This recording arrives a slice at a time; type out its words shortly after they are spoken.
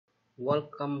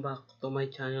Welcome back to my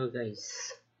channel,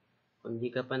 guys. Kung di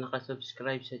ka pa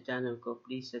nakasubscribe sa channel ko,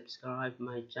 please subscribe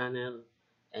my channel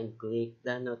and click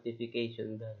the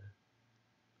notification bell.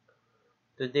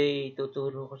 Today,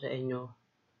 tuturo ko sa inyo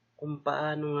kung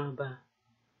paano nga ba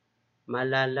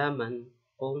malalaman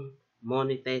kung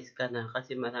monetize ka na,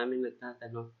 kasi maraming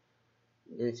nagtatanong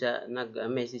din sa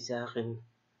nag-message sa akin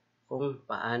kung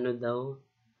paano daw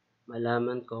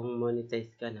malaman kung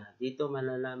monetize ka na. Dito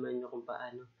malalaman nyo kung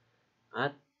paano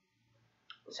at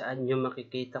saan nyo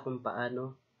makikita kung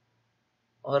paano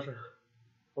or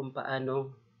kung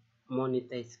paano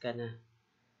monetize ka na.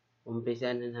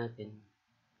 Umpisa na natin.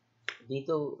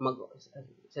 Dito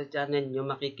sa channel nyo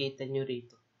makikita nyo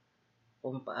rito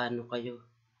kung paano kayo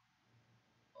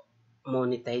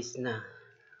monetize na.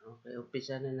 Okay,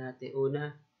 umpisa na natin.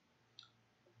 Una,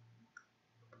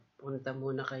 punta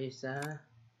muna kayo sa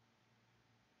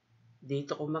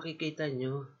dito. Kung makikita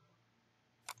nyo,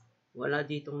 wala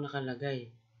ditong nakalagay.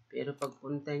 Pero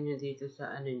pagpunta nyo dito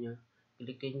sa ano nyo,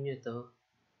 klikin nyo to,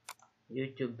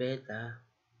 YouTube beta.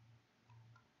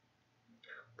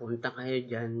 Punta kayo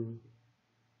dyan.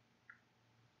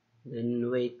 Then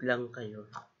wait lang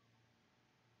kayo.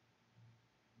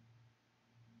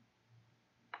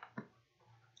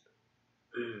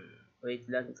 Wait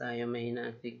lang tayo, may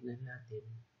na-signal natin.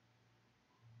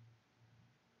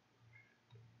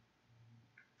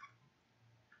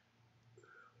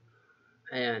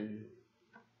 Ayan.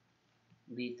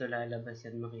 Dito lalabas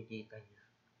yan, makikita nyo.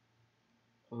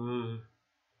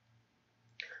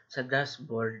 Sa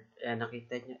dashboard, ayan,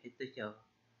 nakita nyo, ito siya.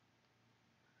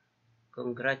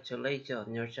 Congratulations,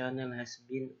 your channel has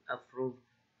been approved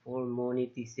for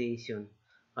monetization.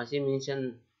 Kasi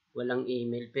minsan walang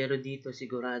email, pero dito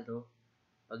sigurado,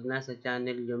 pag nasa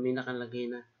channel nyo, may nakalagay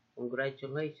na,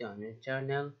 congratulations, your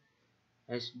channel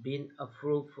has been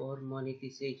approved for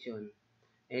monetization.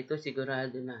 Ito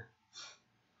sigurado na.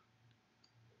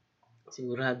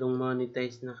 Siguradong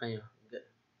monetize na kayo.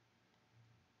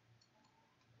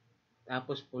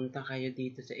 Tapos punta kayo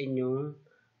dito sa inyong,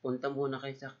 punta muna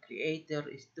kayo sa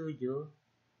Creator Studio.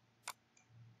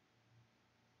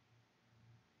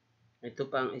 Ito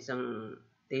pa ang isang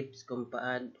tips kung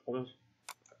paano,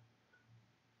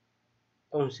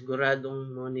 kung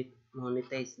siguradong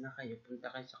monetize na kayo, punta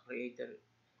kayo sa Creator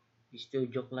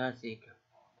Studio Classic.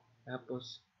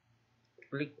 Tapos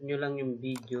click nyo lang yung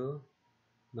video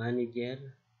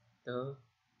manager. Ito.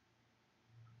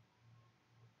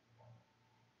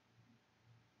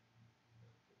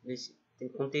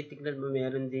 Kung titignan mo,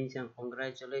 meron din siyang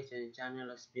congratulations, channel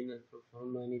has been approved for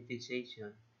monetization.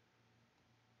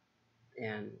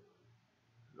 Ayan.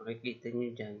 Makikita nyo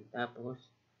dyan. Tapos,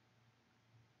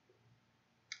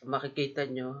 makikita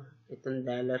nyo, itong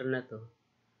dollar na to,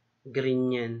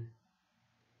 green yan.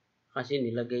 Kasi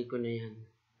nilagay ko na yan.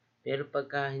 Pero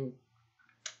pagka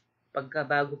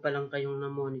bago pa lang kayong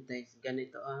na-monetize,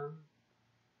 ganito ang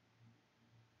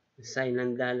sign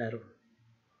ng dollar.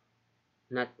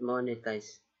 Not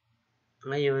monetized.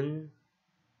 Ngayon,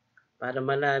 para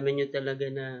malaman nyo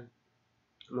talaga na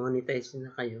monetize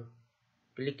na kayo,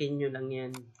 klikin nyo lang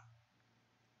yan.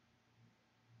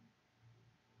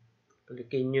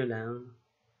 Klikin nyo lang.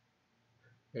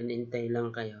 Then, hintay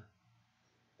lang kayo.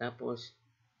 Tapos,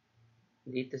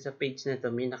 dito sa page na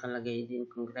to, may nakalagay din,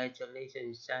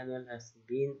 congratulations, channel has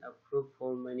been approved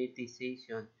for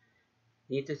monetization.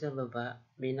 Dito sa baba,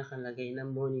 may nakalagay na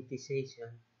monetization.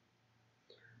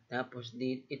 Tapos,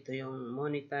 ito yung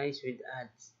monetize with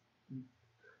ads.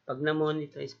 Pag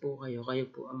na-monetize po kayo, kayo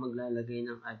po ang maglalagay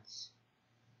ng ads.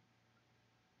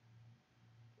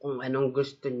 Kung anong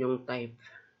gusto nyong type.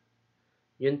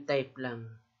 Yung type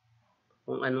lang.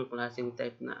 Kung anong klaseng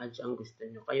type na ads ang gusto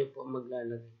nyo, kayo po ang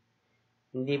maglalagay.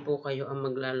 Hindi po kayo ang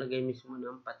maglalagay mismo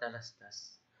ng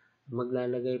patalastas.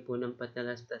 Maglalagay po ng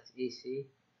patalastas is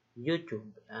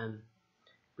YouTube. Yan.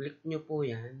 Click nyo po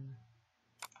yan.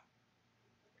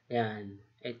 Yan.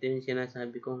 Ito yung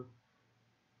sinasabi kong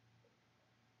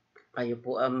kayo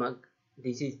po ang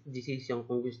mag-decision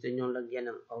kung gusto nyo lagyan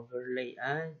ng overlay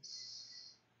ads.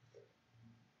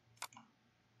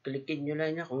 Klikin nyo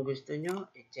lang niya. Kung gusto nyo,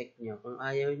 i-check nyo. Kung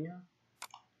ayaw nyo,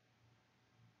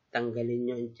 tanggalin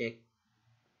nyo i-check.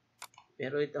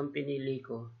 Pero ito ang pinili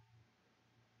ko.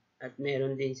 At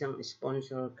meron din siyang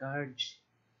sponsor cards.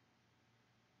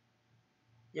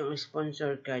 Yung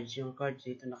sponsor cards, yung cards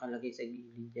dito nakalagay sa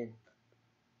gilid yan.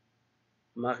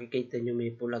 Makikita nyo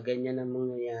may pula. Ganyan ang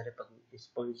mangyayari pag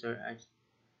sponsor ads.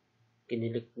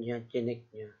 Kinilik nyo, chinek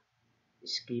nyo.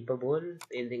 Skippable.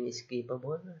 Pwedeng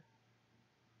skippable.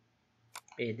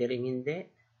 Pwede rin hindi.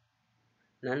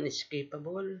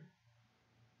 Non-skippable.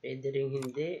 Pwede rin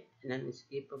hindi.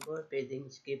 non-skippable, pwedeng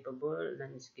skippable,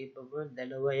 non-skippable.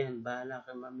 Dalawa yan, bahala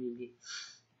ka mamili.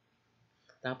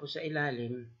 Tapos sa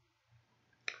ilalim,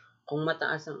 kung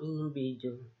mataas ang inyong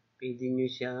video, pwede nyo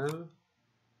siyang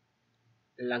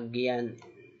lagyan.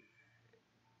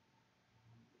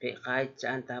 Kahit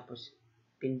saan, tapos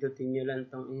pindutin nyo lang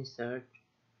tong insert.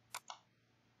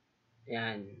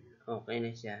 Yan, okay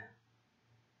na siya.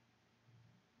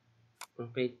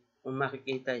 Kung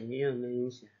makikita nyo yun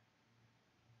siya.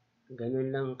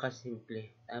 Ganun lang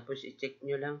kasimple. Tapos i-check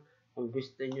nyo lang kung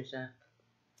gusto nyo sa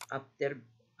after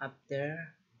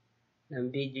ng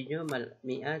video nyo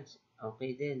may ads,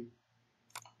 okay din.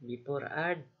 Before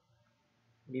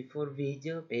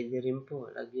video, pwede rin po.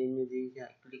 Lagyan nyo din siya.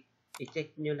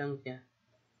 I-check nyo lang siya.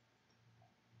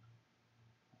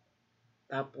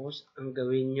 Tapos, ang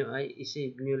gawin nyo ay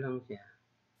i-save nyo lang siya.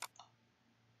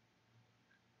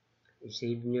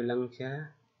 I-save nyo lang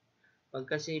siya.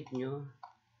 Pagka-save nyo,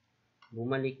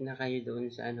 bumalik na kayo doon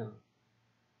sa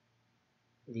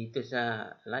dito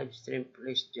sa live stream,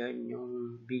 please join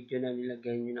yung video na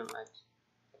nilagay nyo ng ads.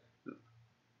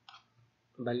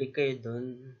 Balik kayo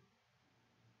doon.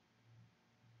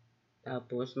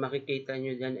 Tapos makikita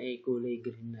nyo dyan ay kulay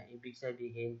green na. Ibig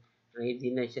sabihin,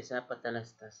 ready na siya sa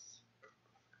patalastas.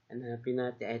 Hanapin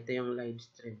natin. Ito yung live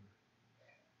stream.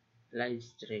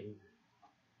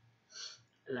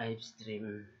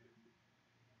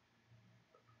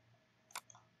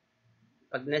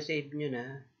 Pag na-save nyo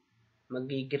na,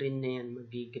 magi-green na yan.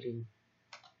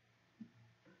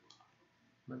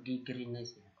 Magi-green na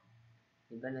siya.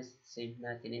 Diba na-save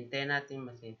natin? Hintayin natin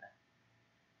ma-save.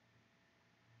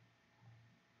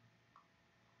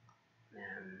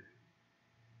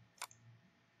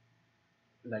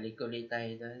 Balik ulit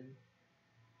tayo doon.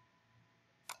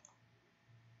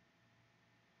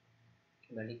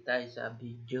 Balik tayo sa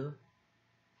video.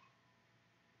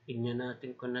 Tingnan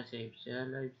natin kung na-save siya.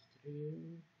 Live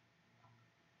stream.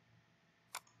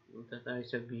 Punta tayo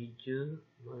sa video.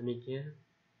 Manager.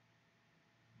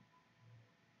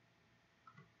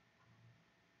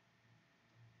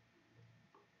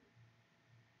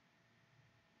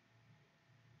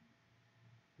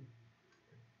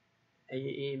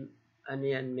 Ano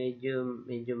yan,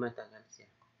 medyo matagal siya.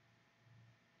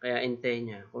 Kaya intay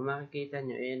niya. Kung makikita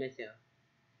nyo, ayan na siya.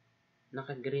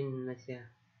 Naka-green na siya.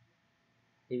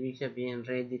 Ibig sabihin,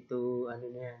 ready to, na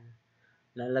yan.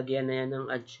 Lalagyan na yan ng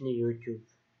ads ni YouTube.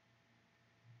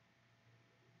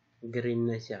 Green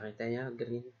na siya. Kita niya,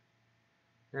 green.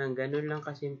 Ganun lang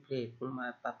kasimple. Kung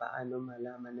paano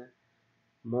malaman na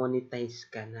monetize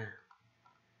ka na.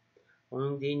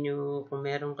 Kung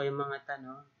meron kayong mga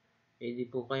tanong, pwede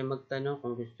po kayo magtanong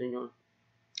kung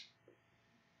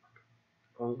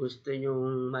gusto nyo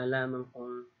malaman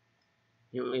kung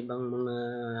yung ibang mga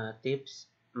tips,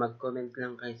 mag-comment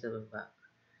lang kayo sa baba.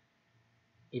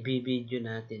 Ibibideo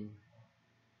natin.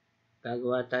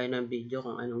 Gagawa tayo ng video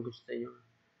kung anong gusto nyo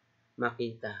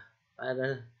makita.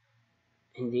 Para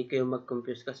hindi kayo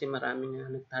mag-confuse kasi marami nga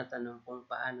nagtatanong kung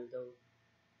paano daw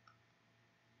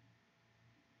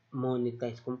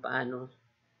monetize, kung paano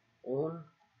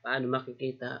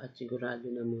makikita at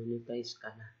sigurado na monetize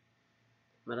ka na.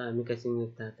 Marami kasing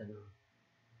nagtatanong.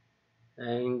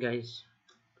 Ayun guys.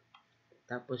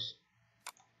 Tapos,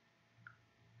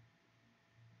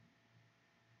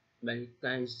 balik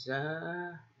tayo sa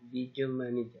video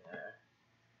manager.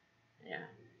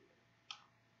 Ayan.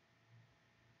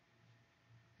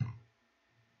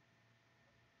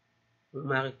 Kung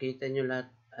makikita nyo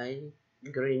lahat ay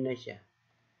green na siya.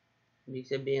 Ibig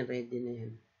sabihin, ready na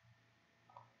yan.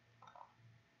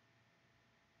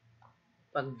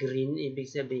 Pag green, ibig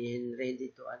sabihin,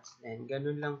 ready to ads na yan.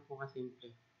 Ganun lang po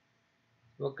kasimple.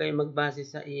 Huwag kayo magbase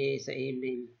sa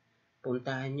email.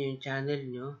 Puntahan nyo yung channel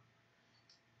nyo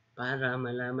para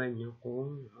malaman nyo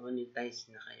kung monetize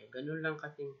na kayo. Ganun lang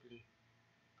kasimple.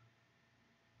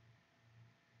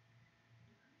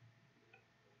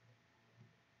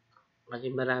 Kasi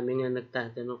marami nga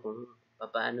nagtatanong kung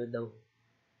paano daw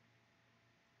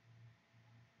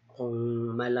kung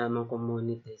malaman kung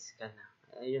monetize ka na.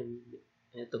 Ayun.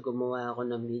 Ito, gumawa ako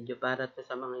ng video para to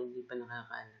sa mga hindi pa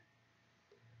nakakaalam.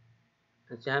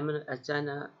 At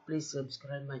sana, please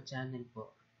subscribe my channel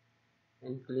po.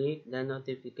 And click the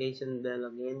notification bell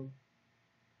again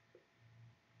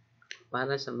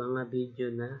para sa mga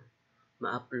video na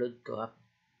ma-upload ko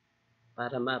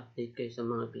para ma-update kayo sa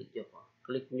mga video ko.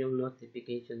 Click yung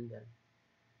notification bell.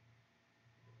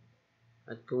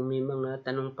 At kung may mga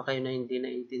tanong pa kayo na hindi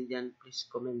naintindihan, please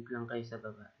comment lang kayo sa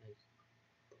baba.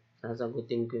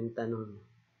 Sasagutin ko yung tanong nyo.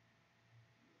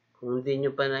 Kung hindi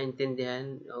nyo pa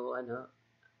naintindihan o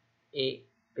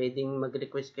pwedeng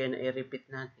mag-request kayo na i-repeat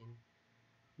natin.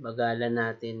 bagalan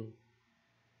natin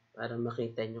para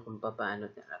makita nyo kung paano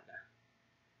talaga.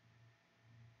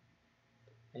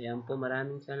 Ayan po,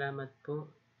 maraming salamat po.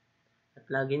 At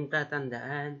laging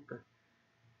tatandaan,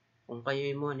 kung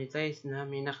kayo'y monetized na,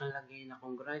 may nakalagay na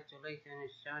congratulations,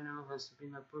 this channel has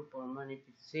been approved for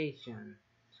monetization.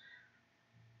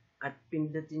 At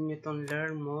pindutin nyo tong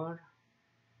learn more.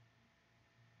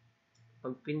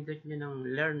 Pag pindot nyo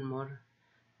ng learn more,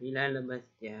 ilalabas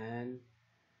yan.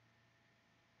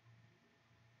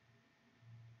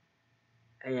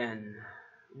 Ayan,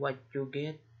 what you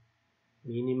get,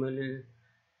 minimal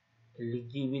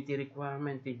eligibility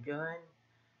requirement to join,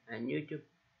 and YouTube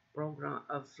program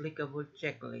applicable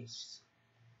checklist.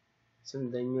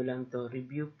 Sundan nyo lang to,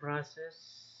 review process.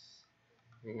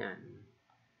 Ayan.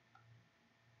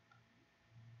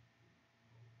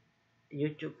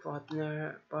 YouTube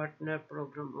partner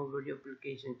program overview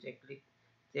application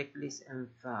checklist and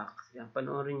facts. Yan,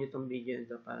 panoorin nyo tong video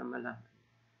ito para malaman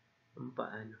kung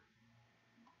paano.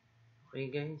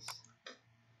 Okay guys.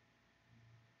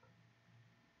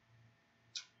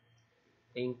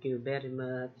 Thank you very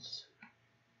much.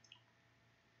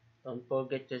 Don't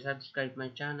forget to subscribe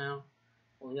my channel.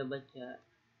 Kuya Batya.